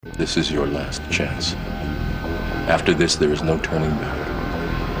This is your last chance. After this, there is no turning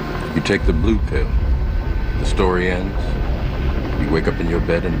back. You take the blue pill. The story ends. You wake up in your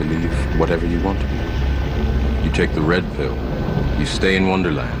bed and believe whatever you want to believe. You take the red pill. You stay in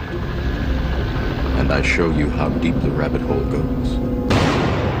Wonderland. And I show you how deep the rabbit hole goes.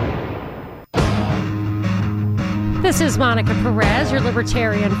 This is Monica Perez, your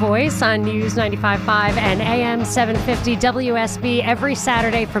libertarian voice on News 95.5 and AM 750 WSB every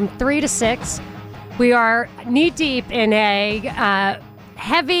Saturday from 3 to 6. We are knee-deep in a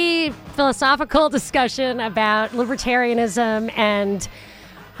heavy philosophical discussion about libertarianism, and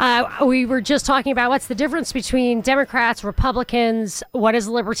we were just talking about what's the difference between Democrats, Republicans, what is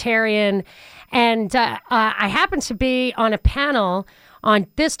a libertarian, and I happen to be on a panel on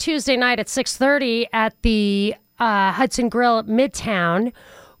this Tuesday night at 6:30 at the Hudson Grill at Midtown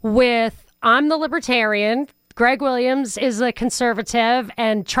with, I'm the libertarian, Greg Williams is a conservative,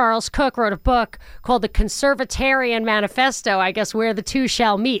 and Charles Cook wrote a book called The Conservatarian Manifesto, I guess, where the two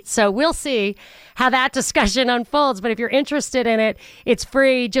shall meet. So we'll see how that discussion unfolds. But if you're interested in it, it's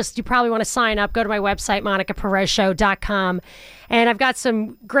free. Just, you probably want to sign up. Go to my website, monicaperezshow.com. And I've got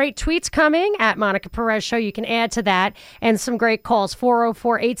some great tweets coming at Monica Perez Show. You can add to that. And some great calls,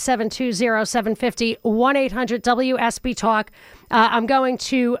 404-872-0750, 1-800-WSB Talk. I'm going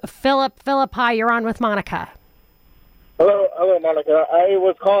to Philip. Philip, hi, you're on with Monica. Hello, Monica. I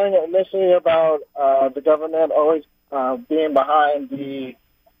was calling initially about the government always being behind the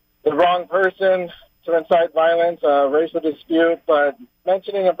wrong person to incite violence, racial dispute, but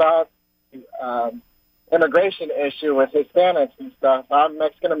mentioning about immigration issue with Hispanics and stuff. I'm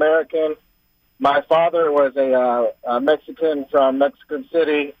Mexican-American. My father was a Mexican from Mexico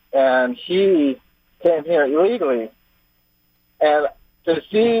City, and he came here illegally. And to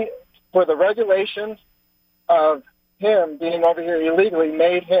see for the regulations of him being over here illegally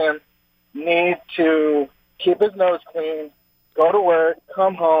made him need to keep his nose clean, go to work,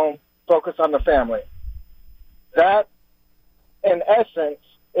 come home, focus on the family. That, in essence,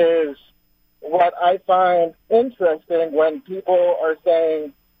 is what I find interesting when people are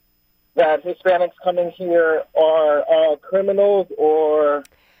saying that Hispanics coming here are criminals or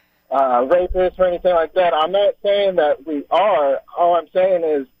rapists or anything like that. I'm not saying that we are. All I'm saying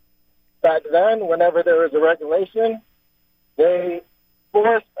is back then, whenever there was a regulation, they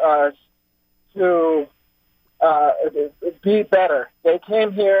forced us to be better. They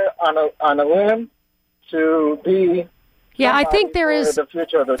came here on a limb to be. Yeah, I think there is,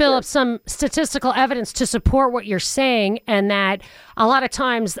 Philip, kids. some statistical evidence to support what you're saying, and that a lot of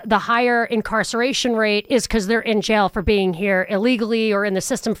times the higher incarceration rate is because they're in jail for being here illegally or in the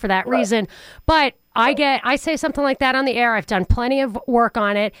system for that reason. But I say something like that on the air. I've done plenty of work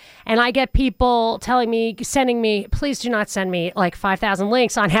on it, and I get people sending me, please do not send me like 5,000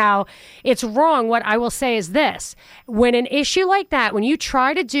 links on how it's wrong. What I will say is this: when an issue like that, when you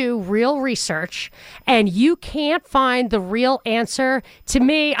try to do real research and you can't find the real answer, to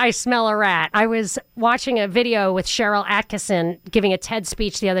me, I smell a rat. I was watching a video with Cheryl Atkinson giving a TED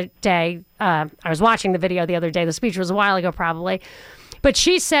speech the other day. I was watching the video the other day. The speech was a while ago, probably. But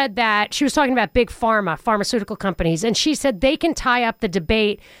she said that she was talking about big pharma, pharmaceutical companies, and she said they can tie up the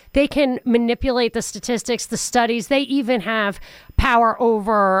debate. They can manipulate the statistics, the studies. They even have power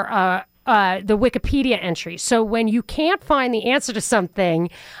over the Wikipedia entries. So when you can't find the answer to something,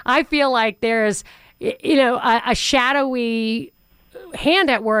 I feel like there's, a shadowy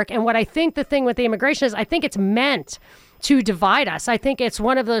hand at work. And what I think the thing with the immigration is, I think it's meant to divide us. I think it's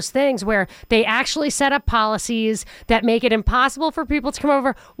one of those things where they actually set up policies that make it impossible for people to come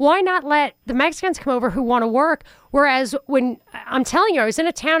over. Why not let the Mexicans come over who want to work? Whereas when, I'm telling you, I was in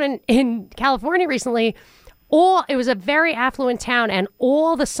a town in California recently, it was a very affluent town, and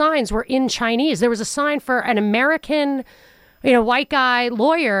all the signs were in Chinese. There was a sign for an American, white guy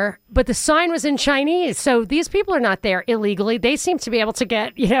lawyer, but the sign was in Chinese. So these people are not there illegally. They seem to be able to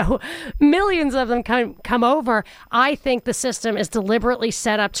get, millions of them come over. I think the system is deliberately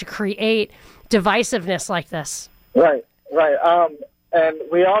set up to create divisiveness like this. Right. And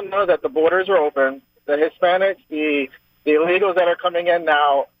we all know that the borders are open. The Hispanics, the illegals that are coming in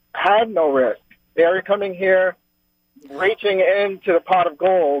now have no risk. They are coming here reaching into the pot of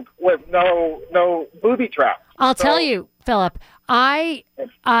gold with no booby trap. I'll tell you, Philip,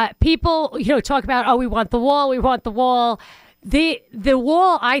 people, talk about, we want the wall. The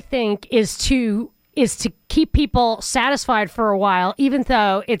wall, I think, is to keep people satisfied for a while, even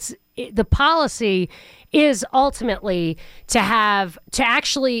though the policy is ultimately to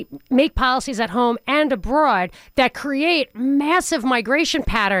actually make policies at home and abroad that create massive migration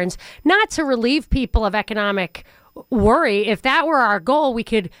patterns, not to relieve people of economic worry. If that were our goal, we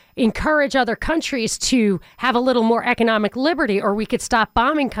could encourage other countries to have a little more economic liberty, or we could stop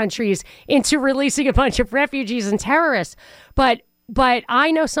bombing countries into releasing a bunch of refugees and terrorists. But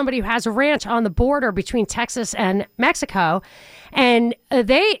I know somebody who has a ranch on the border between Texas and Mexico, and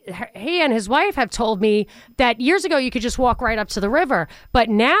he and his wife have told me that years ago you could just walk right up to the river, but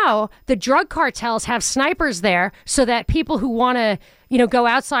now the drug cartels have snipers there so that people who want to, go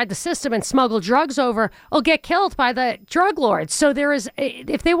outside the system and smuggle drugs over will get killed by the drug lords. So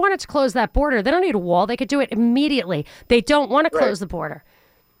if they wanted to close that border, they don't need a wall. They could do it immediately. They don't want to close the border.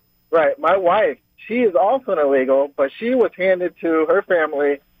 Right. My wife, she is also an illegal, but she was handed to her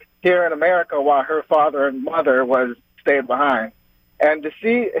family here in America while her father and mother stayed behind. And to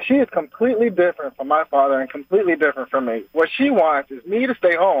see, she is completely different from my father and completely different from me. What she wants is me to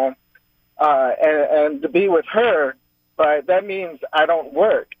stay home and to be with her, but that means I don't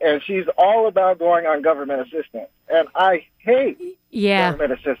work. And she's all about going on government assistance. And I hate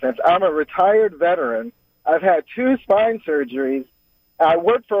government assistance. I'm a retired veteran. I've had 2 spine surgeries. I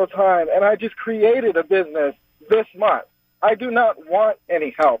work full time, and I just created a business this month. I do not want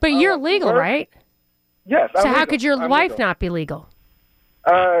any help. But you're legal, right? Yes. So how could your wife not be legal?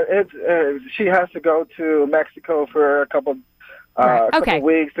 She has to go to Mexico for a couple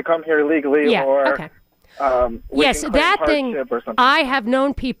weeks to come here legally, Yes, that thing. I have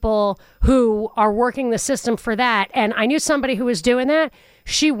known people who are working the system for that, and I knew somebody who was doing that.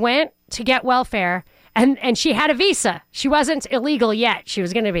 She went to get welfare, and she had a visa. She wasn't illegal yet. She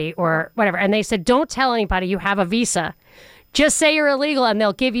was going to be, or whatever. And they said, "Don't tell anybody you have a visa. Just say you're illegal, and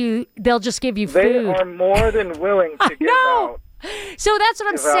they'll just give you food." They are more than willing to give out. So that's what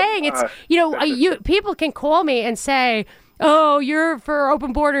I'm saying. It's people can call me and say, "Oh, you're for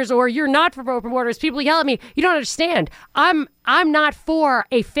open borders," or "You're not for open borders." People yell at me. You don't understand. I'm not for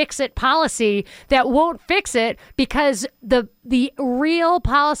a fix-it policy that won't fix it, because the real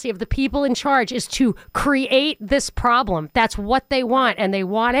policy of the people in charge is to create this problem. That's what they want, and they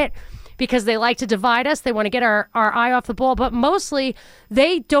want it because they like to divide us. They want to get our eye off the ball, but mostly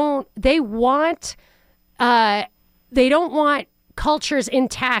they don't want cultures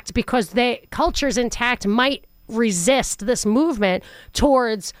intact, because cultures intact might resist this movement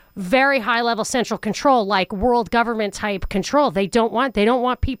towards very high level central control, like world government type control. They don't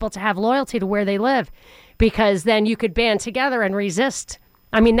want people to have loyalty to where they live, because then you could band together and resist.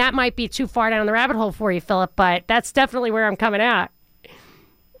 I mean, that might be too far down the rabbit hole for you, Philip, but that's definitely where I'm coming out.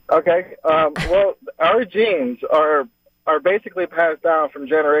 Okay. Well, our genes are basically passed down from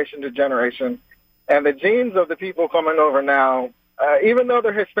generation to generation, and the genes of the people coming over now, even though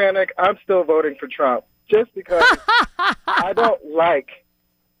they're Hispanic, I'm still voting for Trump, just because I don't like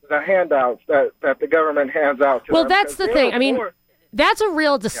the handouts that the government hands out to them. Well, that's the thing. I mean, that's a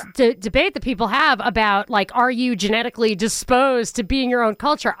real debate that people have about, like, are you genetically disposed to being your own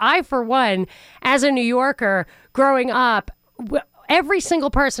culture? I, for one, as a New Yorker growing up, every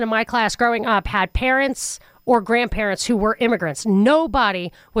single person in my class growing up had parents or grandparents who were immigrants.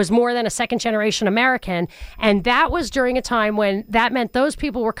 Nobody was more than a second-generation American, and that was during a time when that meant those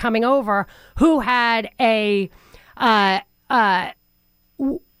people were coming over who had came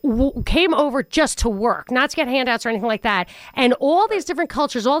over just to work, not to get handouts or anything like that. And all these different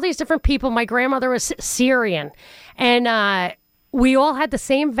cultures, all these different people. My grandmother was Syrian, and we all had the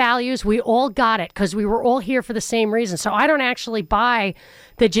same values. We all got it because we were all here for the same reason. So I don't actually buy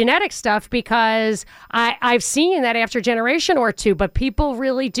the genetic stuff, because I've seen that after a generation or two, but people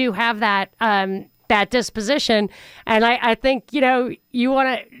really do have that disposition. And I think,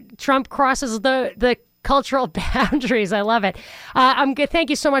 Trump crosses the cultural boundaries. I love it. I'm good. Thank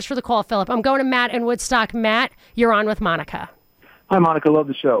you so much for the call, Philip. I'm going to Matt in Woodstock. Matt, you're on with Monica. Hi, Monica. Love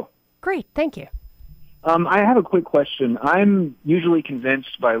the show. Great. Thank you. I have a quick question. I'm usually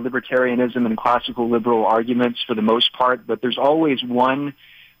convinced by libertarianism and classical liberal arguments for the most part, but there's always one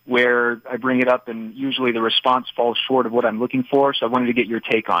where I bring it up and usually the response falls short of what I'm looking for, so I wanted to get your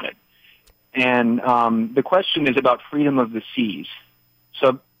take on it. And the question is about freedom of the seas.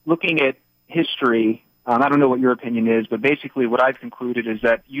 So looking at history, I don't know what your opinion is, but basically what I've concluded is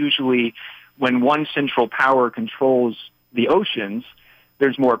that usually when one central power controls the oceans,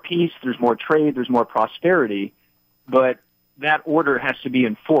 there's more peace, there's more trade, there's more prosperity, but that order has to be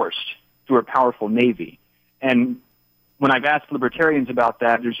enforced through a powerful navy. And when I've asked libertarians about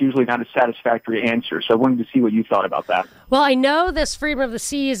that, there's usually not a satisfactory answer. So I wanted to see what you thought about that. Well, I know this freedom of the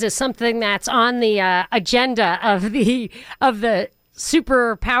seas is something that's on the agenda of the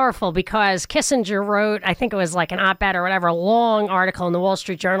super powerful, because Kissinger wrote, I think it was like an op-ed or whatever, a long article in the Wall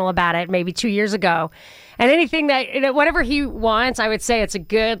Street Journal about it maybe 2 years ago. And anything that, whatever he wants, I would say it's a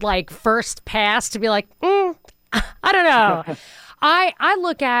good, like, first pass to be like, I don't know. I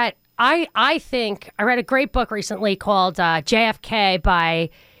think I read a great book recently called JFK by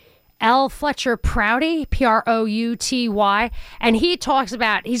L. Fletcher Prouty, Prouty, and he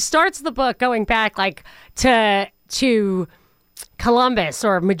starts the book going back like to Columbus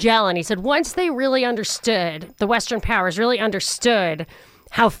or Magellan. He said once they really understood, the Western powers really understood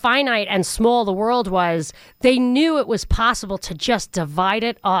how finite and small the world was, they knew it was possible to just divide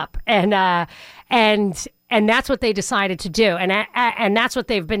it up, and that's what they decided to do, and that's what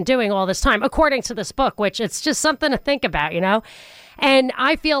they've been doing all this time, according to this book, which it's just something to think about, you know. And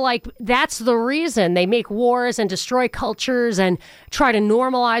I feel like that's the reason they make wars and destroy cultures and try to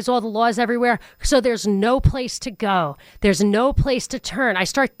normalize all the laws everywhere. So there's no place to go. There's no place to turn. I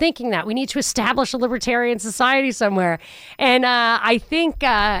start thinking that we need to establish a libertarian society somewhere. And I think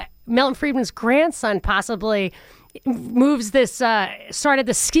Milton Friedman's grandson possibly started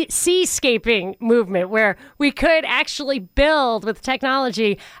the seascaping movement, where we could actually build with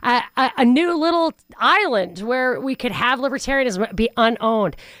technology a new little island where we could have libertarianism be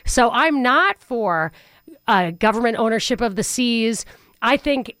unowned. So I'm not for government ownership of the seas. I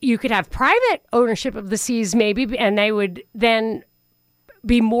think you could have private ownership of the seas maybe, and they would then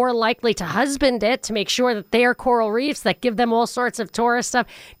be more likely to husband it to make sure that their coral reefs that give them all sorts of tourist stuff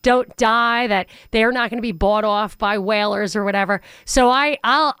don't die, that they're not going to be bought off by whalers or whatever. So I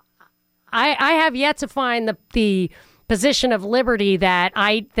have yet to find the position of liberty that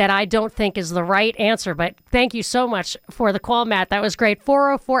I don't think is the right answer. But thank you so much for the call, Matt. That was great.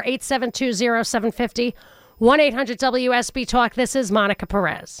 404-872-0750. 1-800-WSB Talk. This is Monica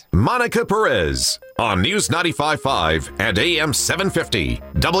Perez. Monica Perez on News 95.5 and AM 750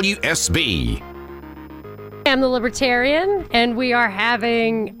 WSB. I'm the Libertarian, and we are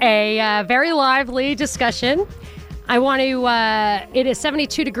having a very lively discussion. I want to, it is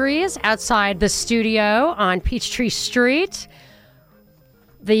 72 degrees outside the studio on Peachtree Street.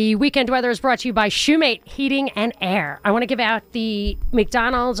 The weekend weather is brought to you by Shoemate Heating and Air. I want to give out the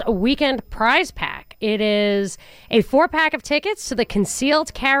McDonald's Weekend Prize Pack. It is a 4-pack of tickets to the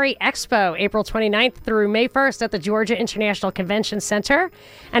Concealed Carry Expo, April 29th through May 1st at the Georgia International Convention Center,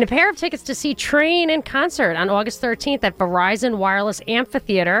 and a pair of tickets to see Train in concert on August 13th at Verizon Wireless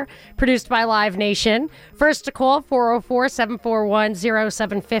Amphitheater, produced by Live Nation. First to call,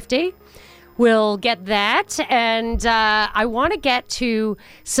 404-741-0750. We'll get that, and I want to get to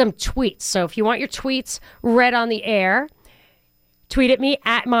some tweets. So if you want your tweets read on the air, tweet at me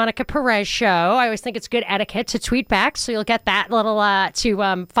at Monica Perez Show. I always think it's good etiquette to tweet back, so you'll get that little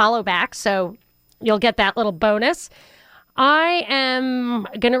to follow back. So you'll get that little bonus. I am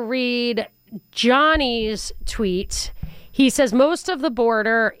going to read Johnny's tweet. He says most of the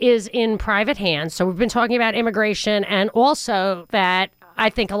border is in private hands. So we've been talking about immigration, and also that I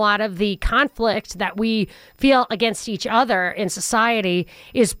think a lot of the conflict that we feel against each other in society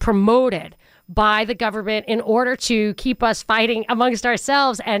is promoted by the government in order to keep us fighting amongst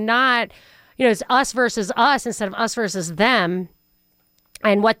ourselves, and not, you know, it's us versus us instead of us versus them.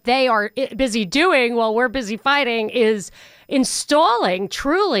 And what they are busy doing while we're busy fighting is installing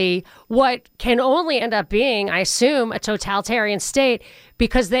truly what can only end up being, I assume, a totalitarian state,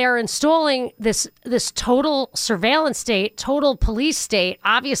 because they are installing this total surveillance state, total police state,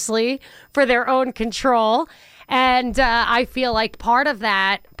 obviously for their own control. And I feel like part of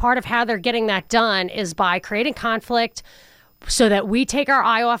how they're getting that done is by creating conflict, so that we take our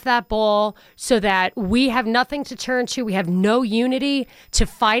eye off that ball, so that we have nothing to turn to. We have no unity to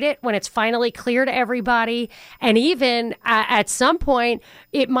fight it when it's finally clear to everybody. And even at some point,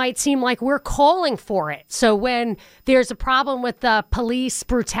 it might seem like we're calling for it. So when there's a problem with the police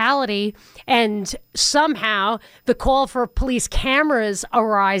brutality and somehow the call for police cameras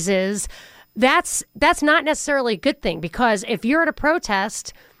arises, that's not necessarily a good thing, because if you're at a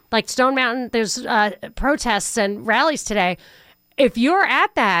protest, like Stone Mountain, there's protests and rallies today. If you're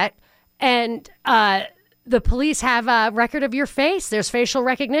at that and the police have a record of your face, there's facial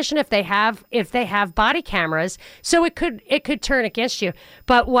recognition if they have body cameras, so it could turn against you.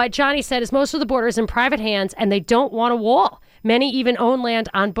 But what Johnny said is most of the border is in private hands, and they don't want a wall. Many even own land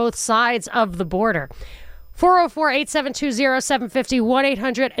on both sides of the border. 404-872-0750,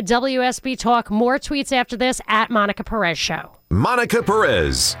 1-800-WSB Talk. More tweets after this at Monica Perez Show. Monica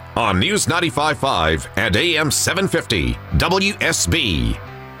Perez on News 95.5 and AM 750 WSB.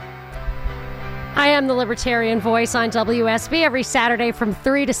 I am the Libertarian Voice on WSB every Saturday from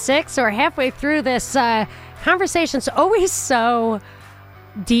 3 to 6, or halfway through this conversation's always so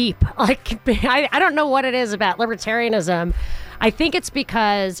deep. Like, I don't know what it is about libertarianism. I think it's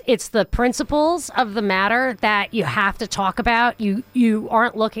because it's the principles of the matter that you have to talk about. You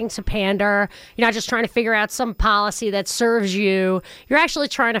aren't looking to pander. You're not just trying to figure out some policy that serves you. You're actually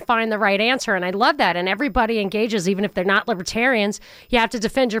trying to find the right answer, and I love that. And everybody engages, even if they're not libertarians. You have to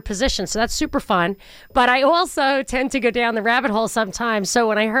defend your position, so that's super fun. But I also tend to go down the rabbit hole sometimes. So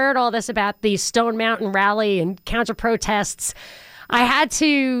when I heard all this about the Stone Mountain rally and counter-protests, I had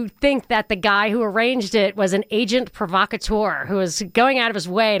to think that the guy who arranged it was an agent provocateur who was going out of his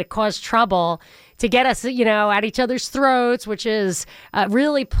way to cause trouble, to get us, at each other's throats, which is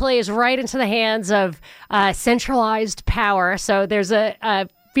really plays right into the hands of centralized power. So there's a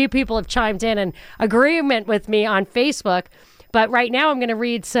few people have chimed in and agreement with me on Facebook. But right now I'm going to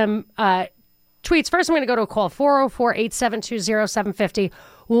read some tweets. First, I'm going to go to a call, 404-872-0750.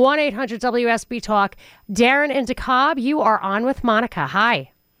 1-800-WSB-TALK. Darren in DeKalb, you are on with Monica.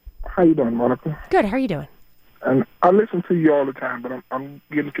 Hi. How you doing, Monica? Good. How are you doing? And I listen to you all the time, but I'm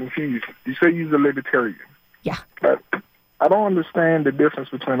getting confused. You say you're a libertarian. Yeah. But I don't understand the difference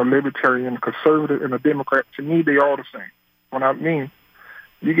between a libertarian, a conservative, and a Democrat. To me, they all the same. When I mean,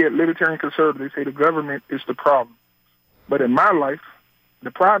 you get libertarian, conservative, they say the government is the problem. But in my life,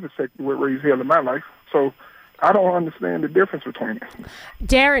 the private sector would raise hell in my life. So I don't understand the difference between it.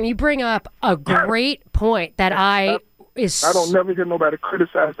 Darren, you bring up a great point that I don't never hear nobody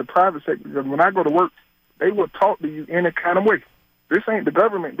criticize the private sector, because when I go to work, they will talk to you any kind of way. This ain't the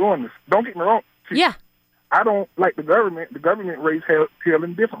government doing this. Don't get me wrong. See, yeah. I don't like the government. The government raise hell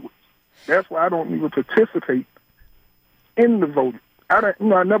in different ways. That's why I don't even participate in the voting. I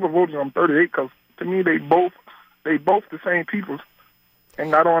never voted on 38 because to me they both the same people,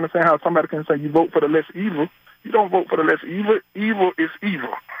 and I don't understand how somebody can say you vote for the less evil. You don't vote for the less evil. Evil is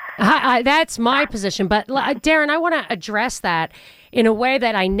evil. That's my position. But, Darren, I want to address that in a way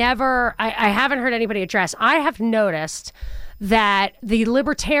that I haven't heard anybody address. I have noticed that the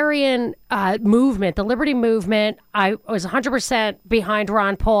libertarian movement, the liberty movement, I was 100% behind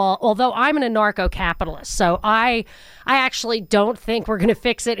Ron Paul, although I'm an anarcho-capitalist. So I actually don't think we're going to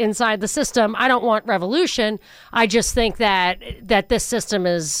fix it inside the system. I don't want revolution. I just think that this system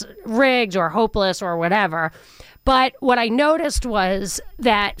is rigged or hopeless or whatever. But what I noticed was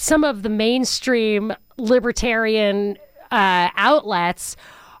that some of the mainstream libertarian outlets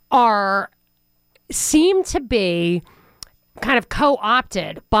seem to be kind of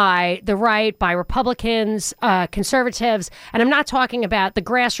co-opted by the right, by Republicans, conservatives. And I'm not talking about the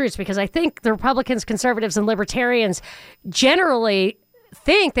grassroots, because I think the Republicans, conservatives, and libertarians generally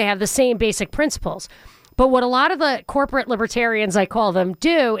think they have the same basic principles. But what a lot of the corporate libertarians, I call them,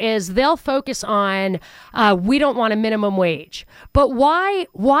 do is they'll focus on, we don't want a minimum wage. But why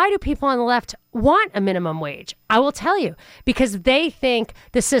do people on the left want a minimum wage? I will tell you, because they think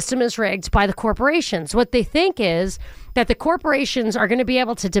the system is rigged by the corporations. What they think is that the corporations are going to be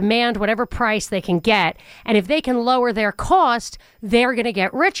able to demand whatever price they can get. And if they can lower their cost, they're going to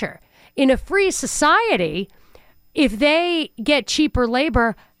get richer. In a free society, if they get cheaper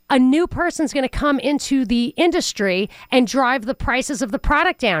labor, a new person's going to come into the industry and drive the prices of the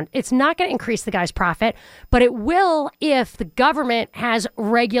product down. It's not going to increase the guy's profit, but it will if the government has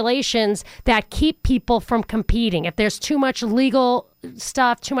regulations that keep people from competing. If there's too much legal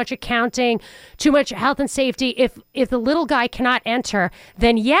stuff, too much accounting, too much health and safety, if the little guy cannot enter,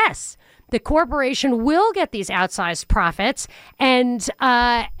 then yes, the corporation will get these outsized profits, and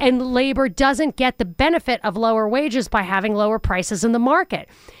labor doesn't get the benefit of lower wages by having lower prices in the market.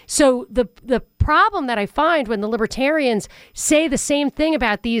 So the problem that I find when the libertarians say the same thing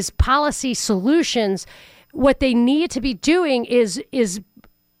about these policy solutions, what they need to be doing is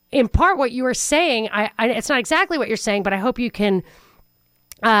in part what you are saying. It's not exactly what you're saying, but I hope you can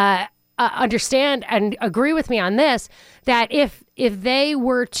understand and agree with me on this, that if they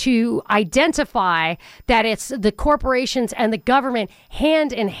were to identify that it's the corporations and the government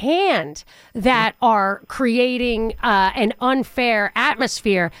hand in hand that are creating an unfair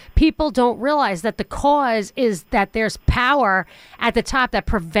atmosphere, people don't realize that the cause is that there's power at the top that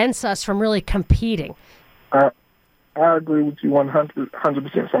prevents us from really competing. I agree with you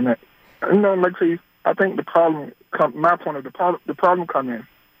 100% on that. Like I say, I think the problem, my point of the problem come in.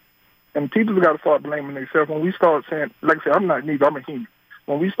 And people have got to start blaming themselves. When we start saying, like I said, I'm not neither, I'm a human.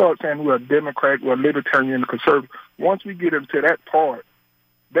 When we start saying we're a Democrat, we're a libertarian, a conservative, once we get into that part,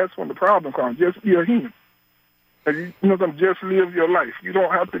 that's when the problem comes. Just be a human. Just live your life. You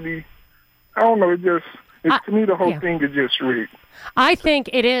don't have to be, I don't know, to me the whole thing is just rigged. I think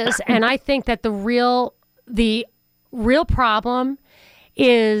it is, and I think that the real problem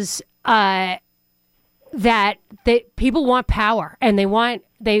is that people want power, and they want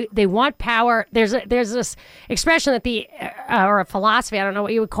power. There's this expression that or a philosophy, I don't know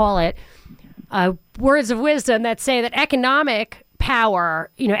what you would call it, words of wisdom that say that economic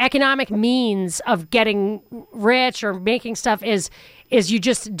power, economic means of getting rich or making stuff is you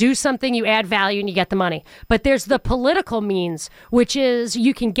just do something, you add value, and you get the money. But there's the political means, which is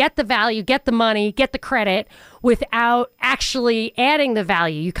you can get the value, get the money, get the credit without actually adding the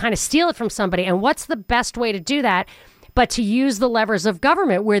value. You kind of steal it from somebody. And what's the best way to do that but to use the levers of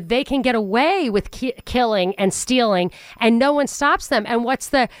government where they can get away with killing and stealing and no one stops them? And what's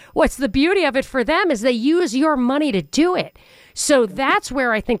the beauty of it for them is they use your money to do it. So that's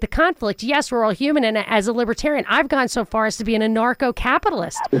where I think the conflict, yes, we're all human. And as a libertarian, I've gone so far as to be an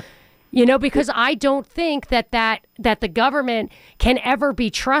anarcho-capitalist, because I don't think that the government can ever be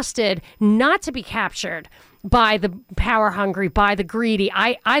trusted not to be captured by the power hungry, by the greedy.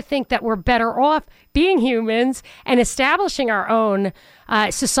 I think that we're better off being humans and establishing our own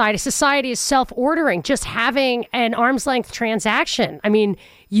society. Society is self-ordering, just having an arm's length transaction. I mean,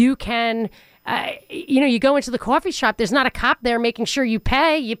 you can... you go into the coffee shop, there's not a cop there making sure you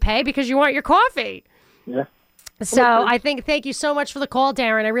pay. You pay because you want your coffee. Yeah. So thank you so much for the call,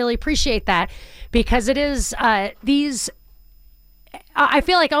 Darren. I really appreciate that, because it is I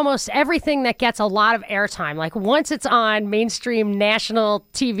feel like almost everything that gets a lot of airtime, like once it's on mainstream national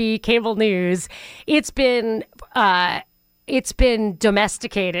TV, cable news, it's been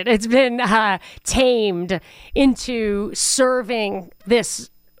domesticated. It's been tamed into serving this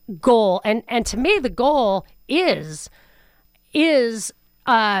goal, and to me the goal is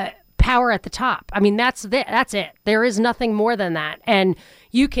power at the top. I mean, that's it. There is nothing more than that. And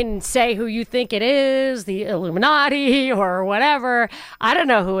you can say who you think it is, the Illuminati or whatever. I don't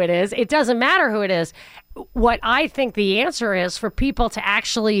know who it is. It doesn't matter who it is. What I think the answer is for people to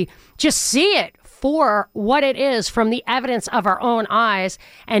actually just see it for what it is from the evidence of our own eyes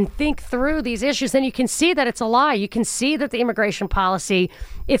and think through these issues, then you can see that it's a lie. You can see that the immigration policy,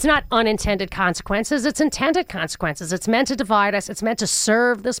 it's not unintended consequences, it's intended consequences. It's meant to divide us. It's meant to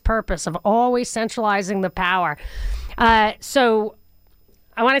serve this purpose of always centralizing the power. So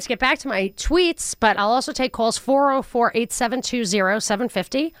I wanted to get back to my tweets, but I'll also take calls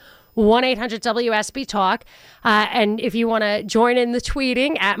 404-872-0750. 1-800-WSB-TALK. And if you want to join in the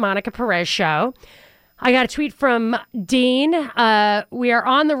tweeting at Monica Perez Show. I got a tweet from Dean. We are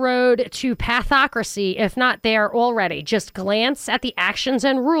on the road to pathocracy, if not there already. Just glance at the actions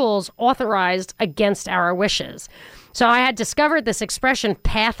and rules authorized against our wishes. So I had discovered this expression,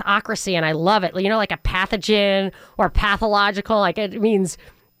 pathocracy, and I love it. Like a pathogen or pathological, like it means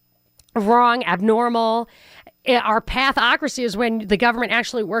wrong, abnormal. Our pathocracy is when the government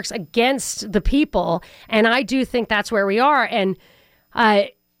actually works against the people. And I do think that's where we are. And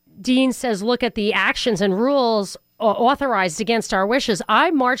Dean says, look at the actions and rules authorized against our wishes.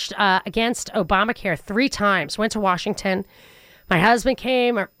 I marched against Obamacare 3 times, went to Washington. My husband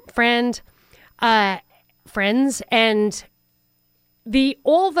came, a friends, and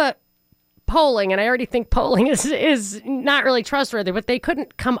all the polling, and I already think polling is not really trustworthy, but they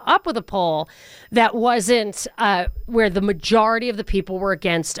couldn't come up with a poll that wasn't where the majority of the people were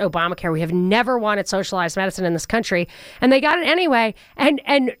against Obamacare. We have never wanted socialized medicine in this country, and they got it anyway. And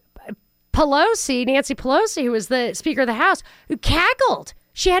Pelosi, Nancy Pelosi, who was the Speaker of the House, who cackled.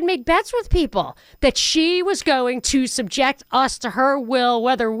 She had made bets with people that she was going to subject us to her will,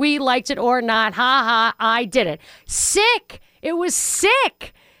 whether we liked it or not. Ha ha, I did it. Sick. It was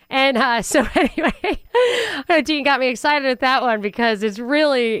sick. And so anyway, Dean got me excited at that one because it's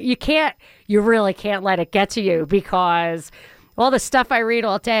really, you really can't let it get to you, because all the stuff I read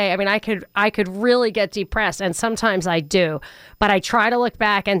all day, I mean, I could really get depressed, and sometimes I do, but I try to look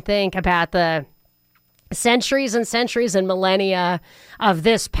back and think about the centuries and centuries and millennia of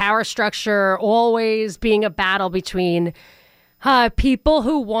this power structure always being a battle between people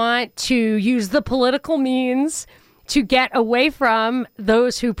who want to use the political means to get away from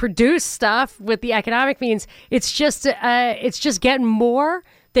those who produce stuff with the economic means. It's just getting more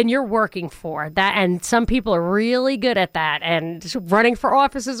than you're working for. That, and some people are really good at that. And running for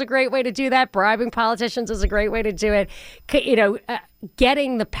office is a great way to do that. Bribing politicians is a great way to do it.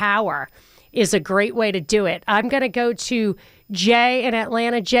 Getting the power is a great way to do it. I'm going to go to Jay in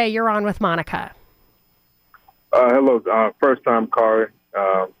Atlanta. Jay, you're on with Monica. Hello, first time caller.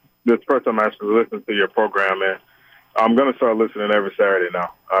 This first time I actually listened to your program, and I'm going to start listening every Saturday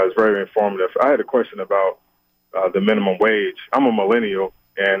now. It's very informative. I had a question about the minimum wage. I'm a millennial,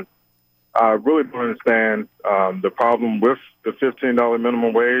 and I really don't understand the problem with the $15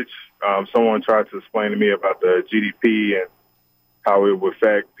 minimum wage. Someone tried to explain to me about the GDP and how it would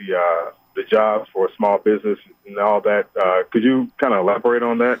affect the jobs for small business and all that. Could you kind of elaborate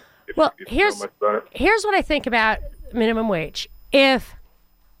on that? Well, here's what I think about minimum wage. If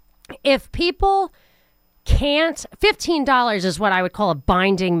people can't, $15 is what I would call a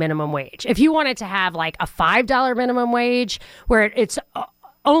binding minimum wage. If you wanted to have like a $5 minimum wage where it's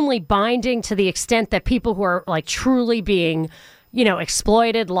only binding to the extent that people who are like truly being,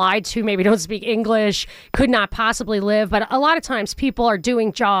 exploited, lied to, maybe don't speak English, could not possibly live. But a lot of times people are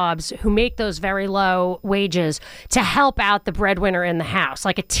doing jobs who make those very low wages to help out the breadwinner in the house,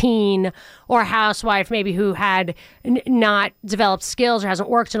 like a teen or a housewife maybe who had not developed skills or hasn't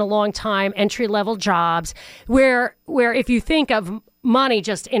worked in a long time, entry-level jobs, where if you think of money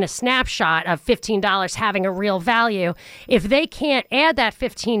just in a snapshot of $15 having a real value, if they can't add that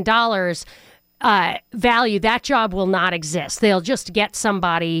 $15 value, that job will not exist. They'll just get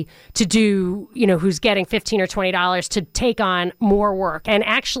somebody to do, who's getting $15 or $20 to take on more work. And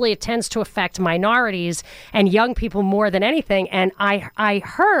actually, it tends to affect minorities and young people more than anything. And I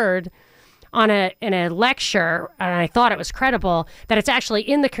heard in a lecture, and I thought it was credible, that it's actually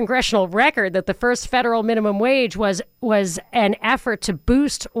in the congressional record that the first federal minimum wage was an effort to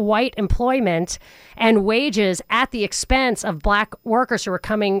boost white employment and wages at the expense of black workers who were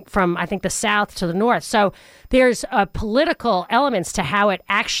coming from, I think, the South to the North. So there's political elements to how it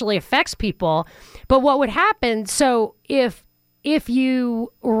actually affects people. But what would happen, so if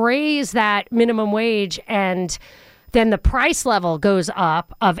you raise that minimum wage and then the price level goes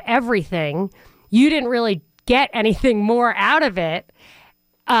up of everything, you didn't really get anything more out of it.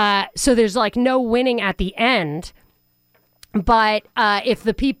 So there's like no winning at the end. But if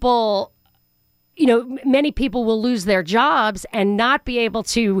the people, many people will lose their jobs and not be able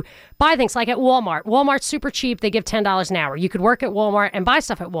to buy things like at Walmart. Walmart's super cheap. They give $10 an hour. You could work at Walmart and buy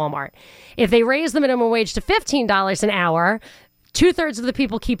stuff at Walmart. If they raise the minimum wage to $15 an hour, 2/3 of the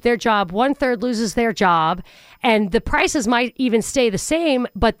people keep their job, 1/3 loses their job, and the prices might even stay the same,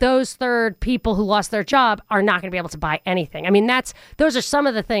 but those third people who lost their job are not going to be able to buy anything. I mean, those are some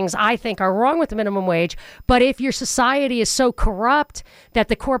of the things I think are wrong with the minimum wage. But if your society is so corrupt that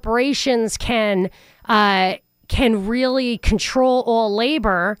the corporations can really control all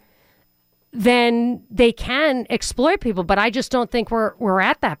labor, then they can exploit people. But I just don't think we're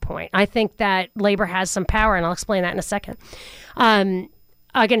at that point. I think that labor has some power, and I'll explain that in a second.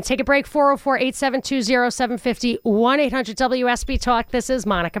 Again, take a break, 404-872-0750, 1-800-WSB Talk. This is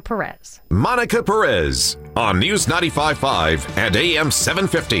Monica Perez. Monica Perez on News 95.5 and AM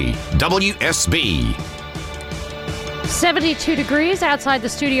 750, WSB. 72 degrees outside the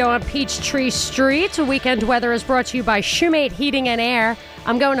studio on Peachtree Street. Weekend weather is brought to you by Shoemate Heating and Air.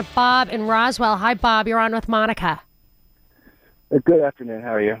 I'm going to Bob in Roswell. Hi, Bob. You're on with Monica. Good afternoon.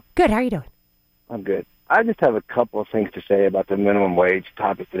 How are you? Good. How are you doing? I'm good. I just have a couple of things to say about the minimum wage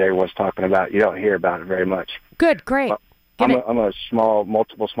topic that everyone's talking about. You don't hear about it very much. Good. Great. I'm a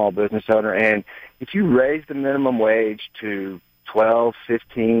multiple small business owner, and if you raise the minimum wage to 12,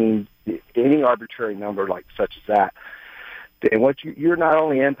 15, any arbitrary number like such as that, then you're not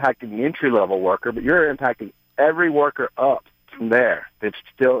only impacting the entry-level worker, but you're impacting every worker up from there that's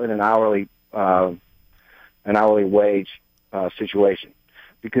still in an hourly wage situation,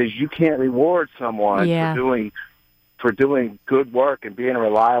 because you can't reward someone for doing good work and being a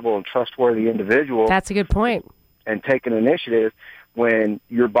reliable and trustworthy individual. That's a good point. And taking initiative when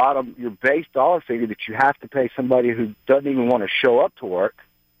your base dollar figure that you have to pay somebody who doesn't even want to show up to work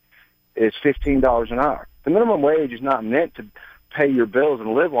is $15 an hour. The minimum wage is not meant to pay your bills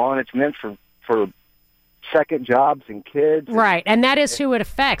and live on. It's meant for second jobs and kids. Right, and that is who it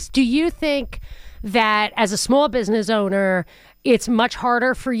affects. Do you think that as a small business owner, it's much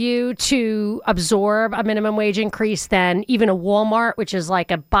harder for you to absorb a minimum wage increase than even a Walmart, which is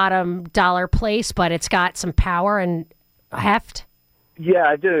like a bottom dollar place, but it's got some power and heft? Yeah,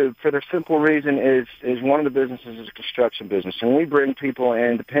 I do. For the simple reason is one of the businesses is a construction business, and we bring people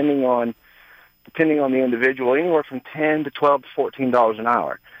in depending on the individual, anywhere from $10 to $12 to $14 an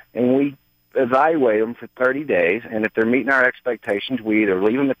hour, and we evaluate them for 30 days. And if they're meeting our expectations, we either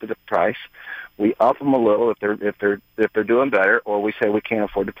leave them at the price, we up them a little if they're doing better, or we say we can't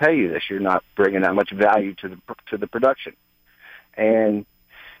afford to pay you this. You're not bringing that much value to the production. And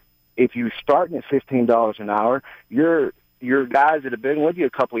if you're starting at $15 an hour, your guys that have been with you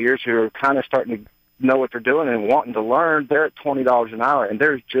a couple of years who are kind of starting to know what they're doing and wanting to learn, they're at $20 an hour, and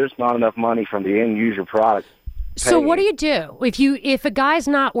there's just not enough money from the end user product. So what do you do if a guy's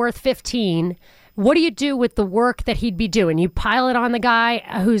not worth 15? What do you do with the work that he'd be doing? You pile it on the guy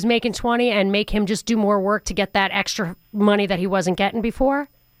who's making 20 and make him just do more work to get that extra money that he wasn't getting before?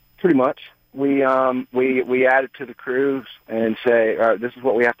 Pretty much. we add it to the crews and say, all right, this is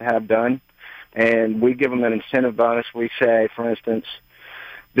what we have to have done. And we give them an incentive bonus. We say, for instance,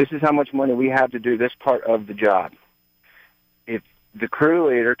 this is how much money we have to do this part of the job. If the crew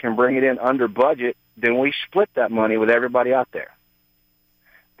leader can bring it in under budget, then we split that money with everybody out there.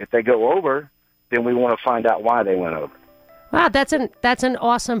 If they go over, then we want to find out why they went over. Wow, that's an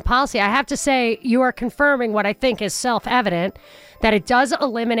awesome policy. I have to say, you are confirming what I think is self-evident, that it does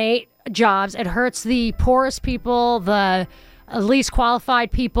eliminate jobs. It hurts the poorest people, the least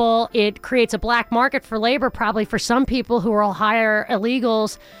qualified people. It creates a black market for labor, probably for some people who will hire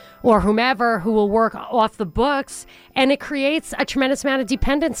illegals or whomever who will work off the books, and it creates a tremendous amount of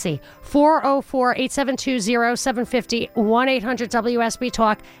dependency. 404-872-0750,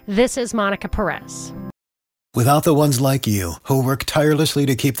 1-800-WSB-TALK. This is Monica Perez. Without the ones like you, who work tirelessly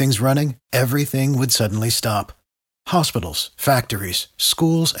to keep things running, everything would suddenly stop. Hospitals, factories,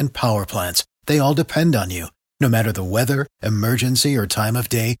 schools, and power plants, they all depend on you. No matter the weather, emergency, or time of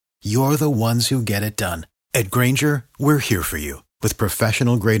day, you're the ones who get it done. At Grainger, we're here for you with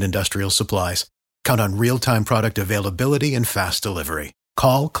professional-grade industrial supplies. Count on real-time product availability and fast delivery.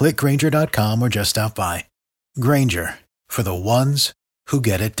 Call, click Grainger.com, or just stop by. Grainger, for the ones who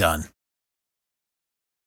get it done.